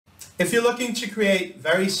If you're looking to create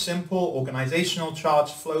very simple organizational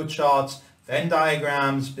charts, flow charts, Venn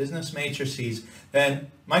diagrams, business matrices, then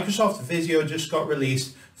Microsoft Visio just got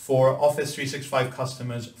released for Office 365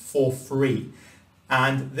 customers for free.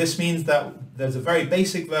 And this means that there's a very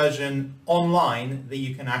basic version online that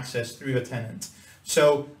you can access through a tenant.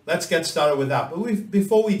 So let's get started with that. But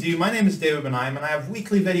before we do, my name is David Benaim, and I have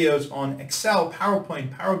weekly videos on Excel,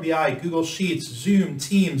 PowerPoint, Power BI, Google Sheets, Zoom,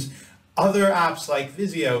 Teams, other apps like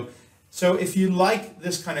Visio. So if you like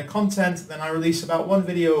this kind of content, then I release about one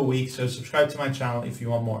video a week, so subscribe to my channel if you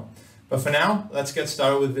want more. But for now, let's get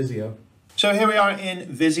started with Visio. So here we are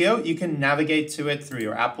in Visio. You can navigate to it through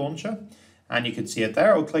your app launcher, and you can see it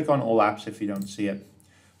there, or click on all apps if you don't see it.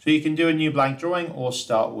 So you can do a new blank drawing or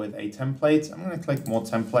start with a template. I'm going to click more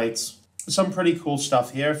templates. Some pretty cool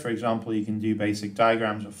stuff here. For example, you can do basic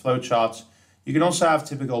diagrams or flowcharts. You can also have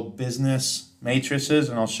typical business matrices,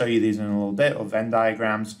 and I'll show you these in a little bit, or Venn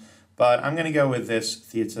diagrams. But I'm going to go with this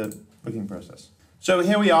theater booking process. So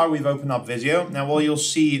here we are, we've opened up Visio. Now what you'll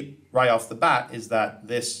see right off the bat is that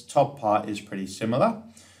this top part is pretty similar.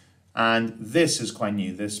 And this is quite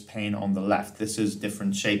new, this pane on the left. This is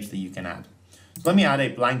different shapes that you can add. So let me add a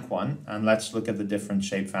blank one, and let's look at the different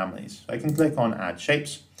shape families. So I can click on add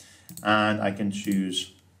shapes, and I can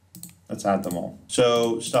choose, let's add them all.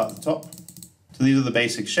 So start at the top. So these are the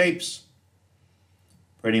basic shapes,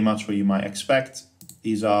 pretty much what you might expect.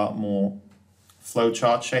 These are more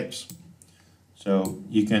flowchart shapes. So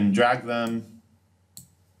you can drag them,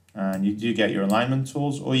 and you do get your alignment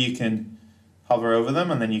tools, or you can hover over them,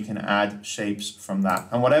 and then you can add shapes from that.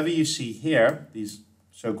 And whatever you see here, these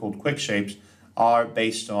so-called quick shapes, are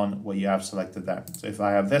based on what you have selected there. So if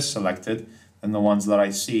I have this selected, then the ones that I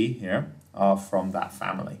see here are from that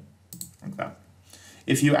family, like that.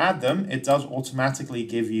 If you add them, it does automatically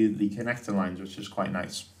give you the connector lines, which is quite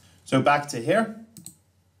nice. So back to here,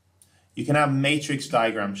 you can have matrix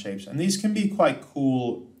diagram shapes, and these can be quite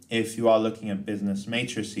cool if you are looking at business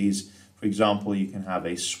matrices. For example, you can have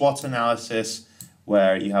a SWOT analysis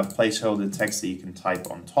where you have placeholder text that you can type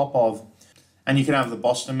on top of. And you can have the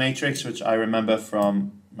Boston matrix, which I remember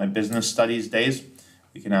from my business studies days.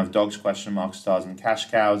 You can have dogs, question marks, stars, and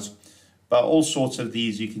cash cows. But all sorts of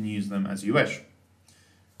these, you can use them as you wish.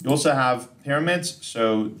 You also have pyramids,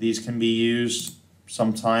 so these can be used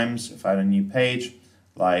sometimes if I had a new page,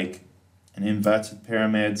 like an inverted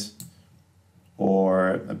pyramid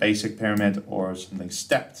or a basic pyramid or something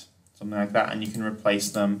stepped, something like that, and you can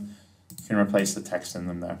replace them. You can replace the text in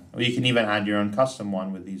them there. Or you can even add your own custom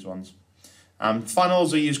one with these ones.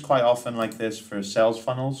 Funnels are used quite often like this for sales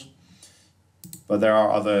funnels, but there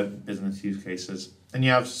are other business use cases. Then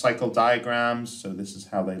you have cycle diagrams, so this is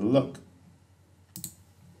how they look.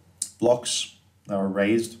 Blocks that are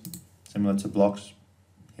raised, similar to blocks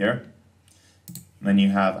here. And then you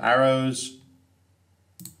have arrows,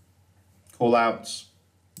 callouts,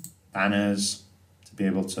 banners to be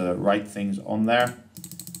able to write things on there.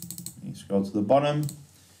 You scroll to the bottom.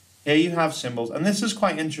 Here you have symbols, and this is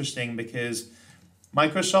quite interesting because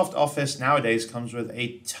Microsoft Office nowadays comes with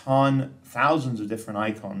thousands of different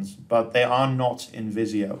icons, but they are not in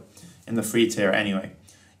Visio, in the free tier anyway.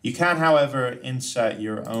 You can, however, insert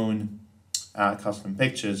your own custom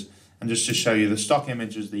pictures. And just to show you, the stock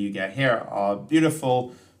images that you get here are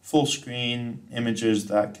beautiful, full screen images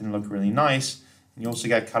that can look really nice. And you also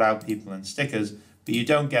get cutout people and stickers, but you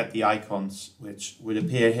don't get the icons which would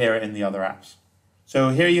appear here in the other apps. So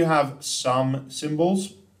here you have some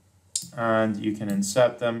symbols, and you can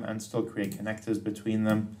insert them and still create connectors between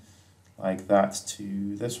them, like that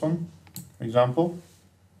to this one, for example.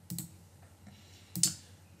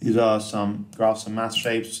 These are some graphs and math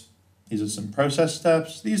shapes. These are some process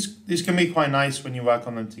steps. These can be quite nice when you work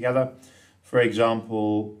on them together. For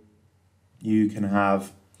example, you can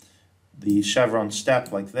have the chevron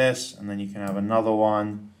step like this, and then you can have another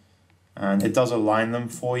one, and it does align them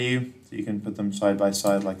for you. So you can put them side by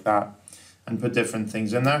side like that and put different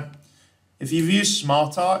things in there. If you've used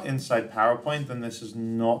Smart Art inside PowerPoint, then this is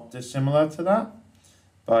not dissimilar to that,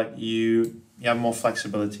 but you have more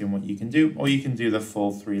flexibility in what you can do, or you can do the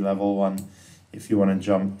full 3-level one if you want to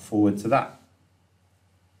jump forward to that.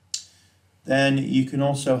 Then you can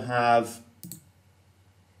also have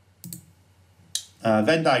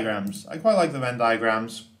Venn diagrams. I quite like the Venn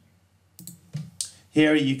diagrams.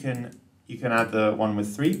 Here you can add the one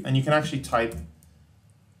with 3, and you can actually type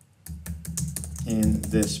in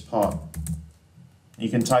this part. You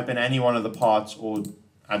can type in any one of the parts or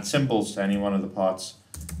add symbols to any one of the parts,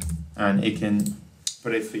 and it can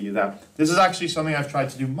put it for you there. This is actually something I've tried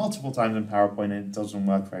to do multiple times in PowerPoint, and it doesn't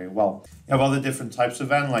work very well. You have other different types of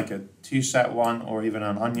Venn, like a 2-set one or even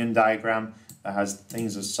an onion diagram, that has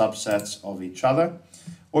things as subsets of each other,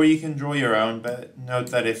 or you can draw your own, but note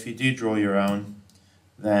that if you do draw your own,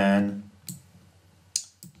 then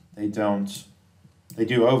they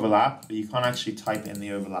do overlap, but you can't actually type in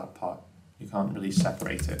the overlap part. You can't really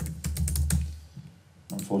separate it,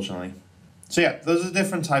 unfortunately. So yeah, those are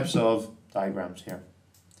different types of diagrams here.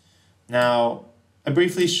 Now, I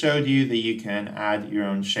briefly showed you that you can add your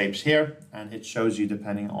own shapes here, and it shows you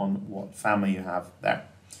depending on what family you have there.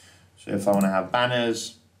 So if I want to have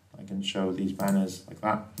banners, I can show these banners like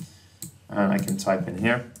that, and I can type in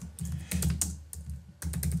here.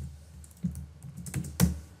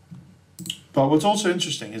 But what's also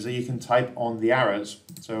interesting is that you can type on the arrows.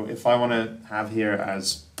 So if I want to have here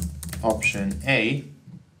as option A,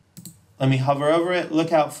 let me hover over it,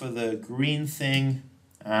 look out for the green thing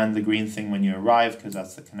and the green thing when you arrive, because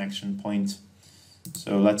that's the connection point.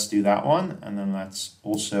 So let's do that one, and then let's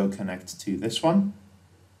also connect to this one,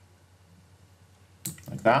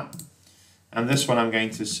 like that. And this one I'm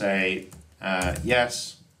going to say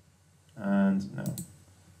yes and no. So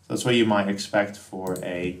that's what you might expect for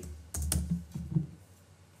a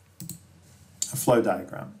flow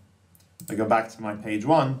diagram. If I go back to my page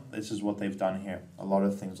 1, this is what they've done here. A lot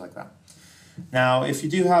of things like that. Now, if you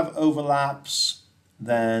do have overlaps,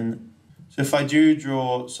 then, so if I do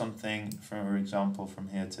draw something, for example, from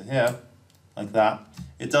here to here, like that,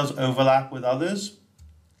 it does overlap with others,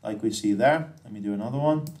 like we see there. Let me do another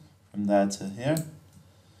one, from there to here.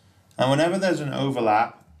 And whenever there's an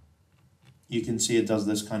overlap, you can see it does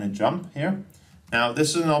this kind of jump here. Now,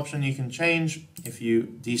 this is an option you can change. If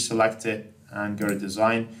you deselect it and go to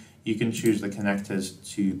design, you can choose the connectors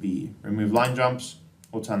to be remove line jumps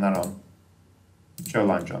or turn that on, show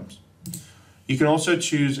line jumps. You can also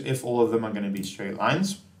choose if all of them are going to be straight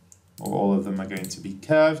lines, or all of them are going to be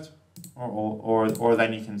curved, or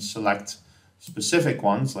then you can select specific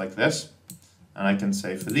ones like this, and I can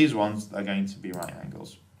say for these ones they're going to be right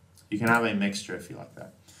angles. You can have a mixture if you like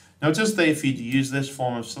that. Notice that if you use this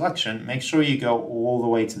form of selection, make sure you go all the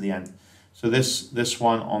way to the end. So this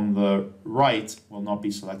one on the right will not be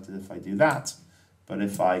selected if I do that, but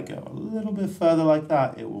if I go a little bit further like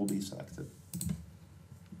that, it will be selected.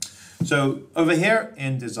 So over here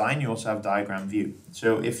in design, you also have diagram view.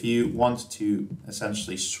 So if you want to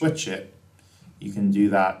essentially switch it, you can do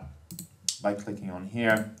that by clicking on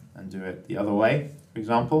here and do it the other way, for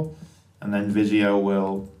example, and then Visio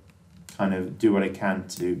will kind of do what it can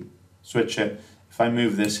to switch it. If I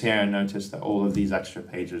move this here, notice that all of these extra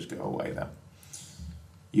pages go away there.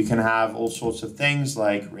 You can have all sorts of things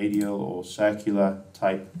like radial or circular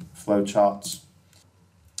type flowcharts.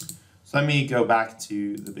 So let me go back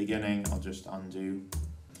to the beginning. I'll just undo.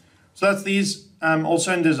 So that's these.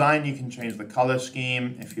 Also in design, you can change the color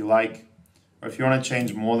scheme if you like, or if you want to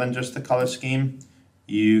change more than just the color scheme,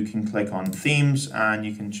 you can click on themes and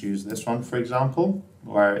you can choose this one, for example,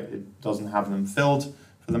 where it doesn't have them filled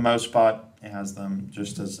for the most part. It has them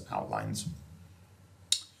just as outlines.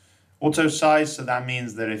 Auto size, so that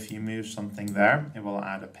means that if you move something there, it will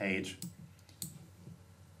add a page.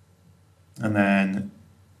 And then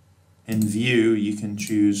in view, you can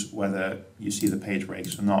choose whether you see the page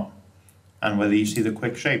breaks or not, and whether you see the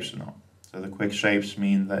quick shapes or not. So the quick shapes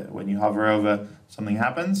mean that when you hover over, something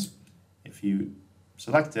happens. If you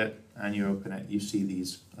select it and you open it, you see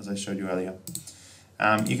these, as I showed you earlier.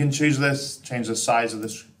 You can choose this, change the size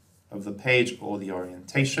of the page or the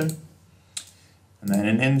orientation. And then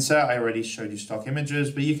in insert, I already showed you stock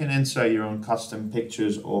images, but you can insert your own custom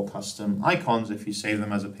pictures or custom icons if you save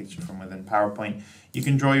them as a picture from within PowerPoint. You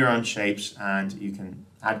can draw your own shapes and you can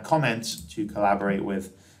add comments to collaborate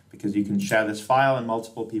with, because you can share this file and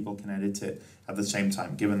multiple people can edit it at the same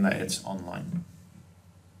time, given that it's online.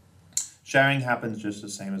 Sharing happens just the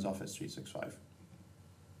same as Office 365.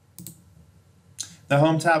 The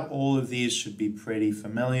Home tab, all of these should be pretty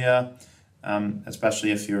familiar. Especially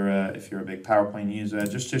if you're a big PowerPoint user.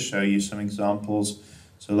 Just to show you some examples.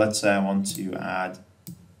 So let's say I want to add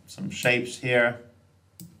some shapes here,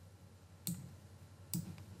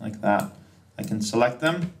 like that. I can select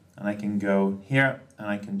them and I can go here and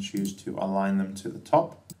I can choose to align them to the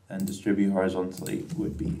top, and distribute horizontally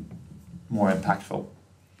would be more impactful.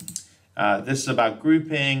 This is about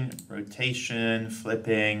grouping, rotation,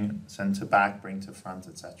 flipping, center back, bring to front,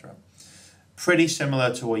 etc. Pretty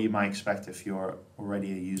similar to what you might expect if you're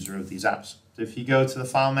already a user of these apps. So if you go to the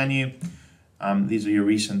file menu, these are your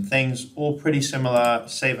recent things, all pretty similar.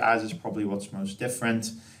 Save as is probably what's most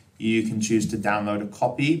different. You can choose to download a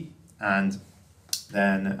copy and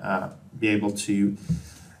then be able to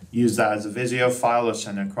use that as a Visio file or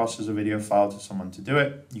send it across as a video file to someone to do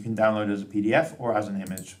it. You can download it as a PDF or as an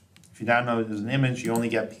image. If If you download it as an image, you only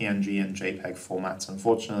get PNG and JPEG formats,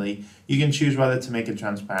 unfortunately. You can choose whether to make it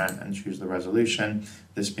transparent and choose the resolution,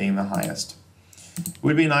 this being the highest. It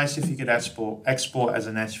would be nice if you could export as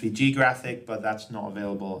an SVG graphic, but that's not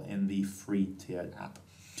available in the free tiered app.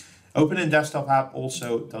 Open in desktop app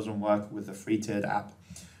also doesn't work with the free tiered app.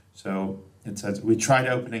 So it says we tried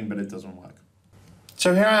opening, but it doesn't work.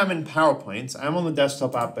 So here I am in PowerPoint. I'm on the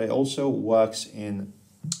desktop app, but it also works in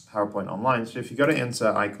PowerPoint Online. So if you go to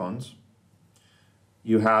Insert Icons,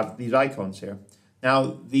 you have these icons here.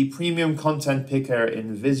 Now, the premium content picker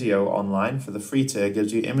in Visio Online for the free tier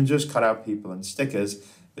gives you images, cutout people, and stickers,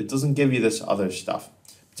 but it doesn't give you this other stuff.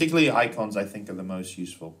 Particularly icons, I think, are the most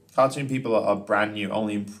useful. Cartoon people are brand new,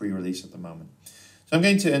 only in pre-release at the moment. So I'm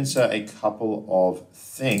going to insert a couple of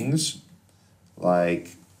things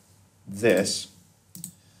like this,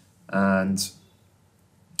 and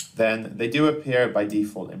then they do appear by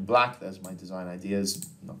default in black. There's my design ideas.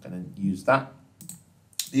 I'm not going to use that.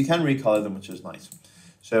 You can recolor them, which is nice.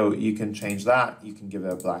 So you can change that. You can give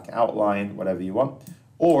it a black outline, whatever you want.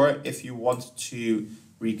 Or if you want to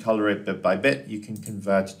recolor it bit by bit, you can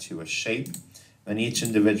convert to a shape. Then each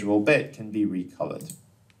individual bit can be recolored.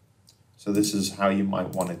 So this is how you might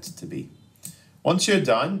want it to be. Once you're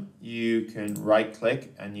done, you can right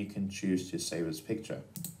click and you can choose to save as picture.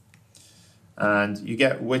 And you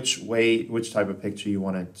get which type of picture you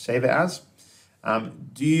want to save it as.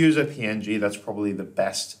 Do you use a PNG? That's probably the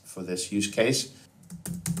best for this use case.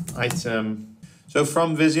 Item. So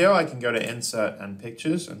from Visio, I can go to Insert and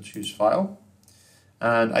Pictures and choose File.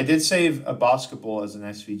 And I did save a basketball as an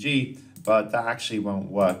SVG, but that actually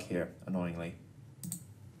won't work here, annoyingly.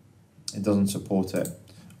 It doesn't support it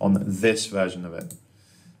on this version of it.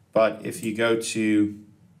 But if you go to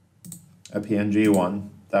a PNG one,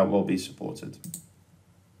 that will be supported.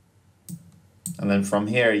 And then from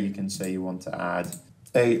here, you can say you want to add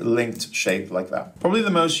a linked shape like that. Probably the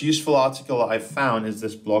most useful article I've found is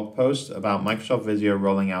this blog post about Microsoft Visio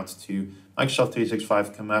rolling out to Microsoft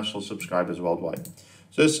 365 commercial subscribers worldwide.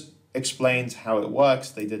 So this explains how it works.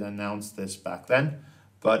 They did announce this back then,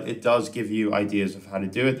 but it does give you ideas of how to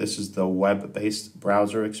do it. This is the web-based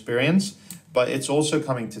browser experience, but it's also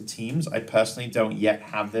coming to Teams. I personally don't yet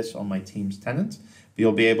have this on my Teams tenant.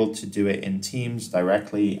 You'll be able to do it in Teams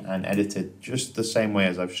directly and edit it just the same way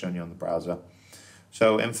as I've shown you on the browser.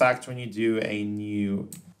 So in fact, when you do a new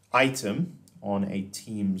item on a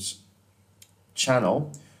Teams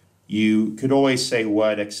channel, you could always say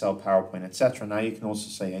Word, Excel, PowerPoint, etc. Now you can also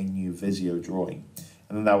say a new Visio drawing.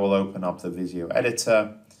 And then that will open up the Visio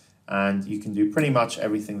editor, and you can do pretty much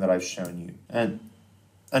everything that I've shown you.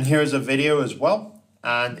 And here is a video as well,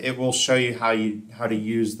 and it will show you how to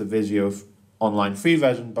use the Visio Online free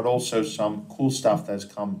version, but also some cool stuff that's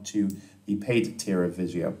come to the paid tier of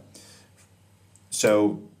Visio.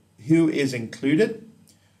 So who is included?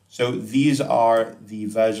 So these are the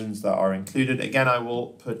versions that are included. Again, I will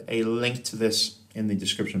put a link to this in the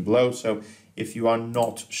description below. So if you are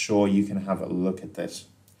not sure, you can have a look at this.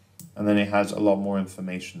 And then it has a lot more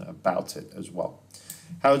information about it as well.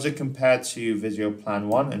 How is it compared to Visio Plan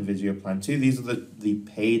 1 and Visio Plan 2? These are the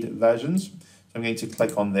paid versions. So I'm going to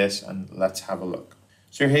click on this and let's have a look.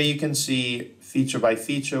 So here you can see feature by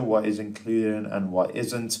feature, what is included and what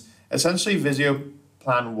isn't. Essentially, Visio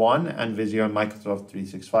Plan 1 and Visio and Microsoft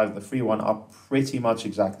 365, the free one, are pretty much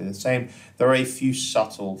exactly the same. There are a few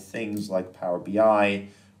subtle things like Power BI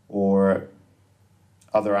or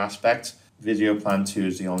other aspects. Visio Plan 2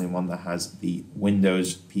 is the only one that has the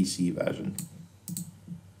Windows PC version.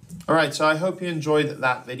 All right, so I hope you enjoyed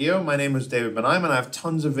that video. My name is David Benheim, and I have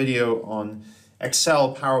tons of video on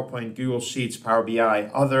Excel, PowerPoint, Google Sheets, Power BI,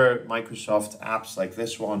 other Microsoft apps like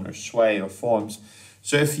this one or Sway or Forms.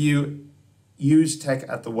 So if you use tech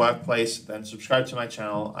at the workplace, then subscribe to my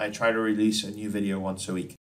channel. I try to release a new video once a week.